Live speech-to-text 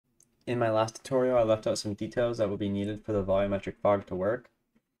In my last tutorial, I left out some details that will be needed for the volumetric fog to work.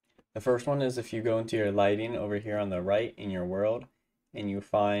 The first one is if you go into your lighting over here on the right in your world and you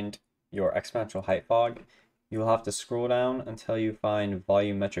find your exponential height fog, you will have to scroll down until you find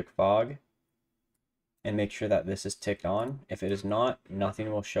volumetric fog and make sure that this is ticked on. If it is not,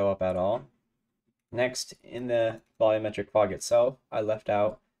 nothing will show up at all. Next, in the volumetric fog itself, I left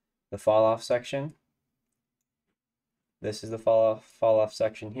out the fall off section. This is the fall off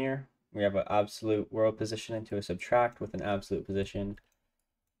section here. We have an absolute world position into a subtract with an absolute position,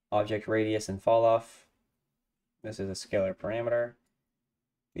 object radius and fall off. This is a scalar parameter.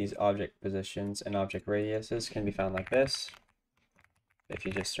 These object positions and object radiuses can be found like this if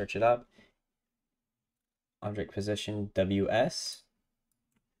you just search it up. Object position WS.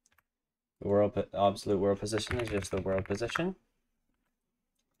 The absolute world position is just the world position.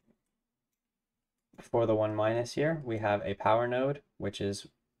 For the 1 minus here, we have a power node, which is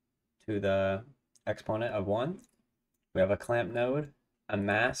to the exponent of 1. We have a clamp node, a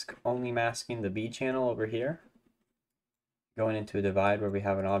mask, only masking the B channel over here. Going into a divide where we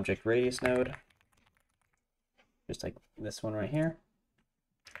have an object radius node, just like this one right here.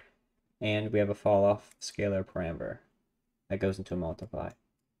 And we have a fall off scalar parameter that goes into a multiply.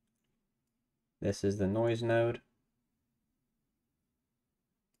 This is the noise node.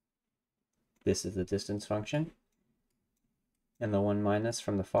 This is the distance function. And the 1 minus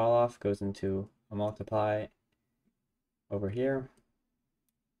from the fall off goes into a multiply over here.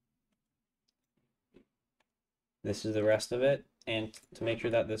 This is the rest of it. And to make sure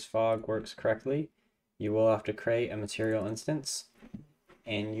that this fog works correctly, you will have to create a material instance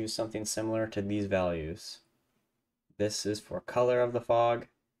and use something similar to these values. This is for color of the fog.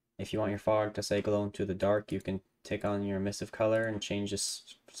 If you want your fog to say glow into the dark, you can take on your emissive color and change this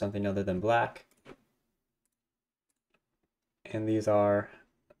something other than black. And these are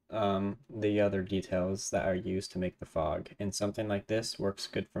the other details that are used to make the fog. And something like this works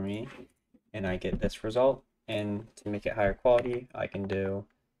good for me, and I get this result. And to make it higher quality, I can do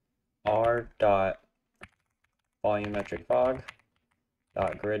r.volumetric fog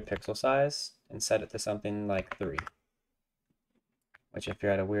 .grid pixel size and set it to something like 3. Which if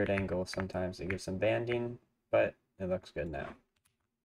you're at a weird angle, sometimes it gives some banding, but it looks good now.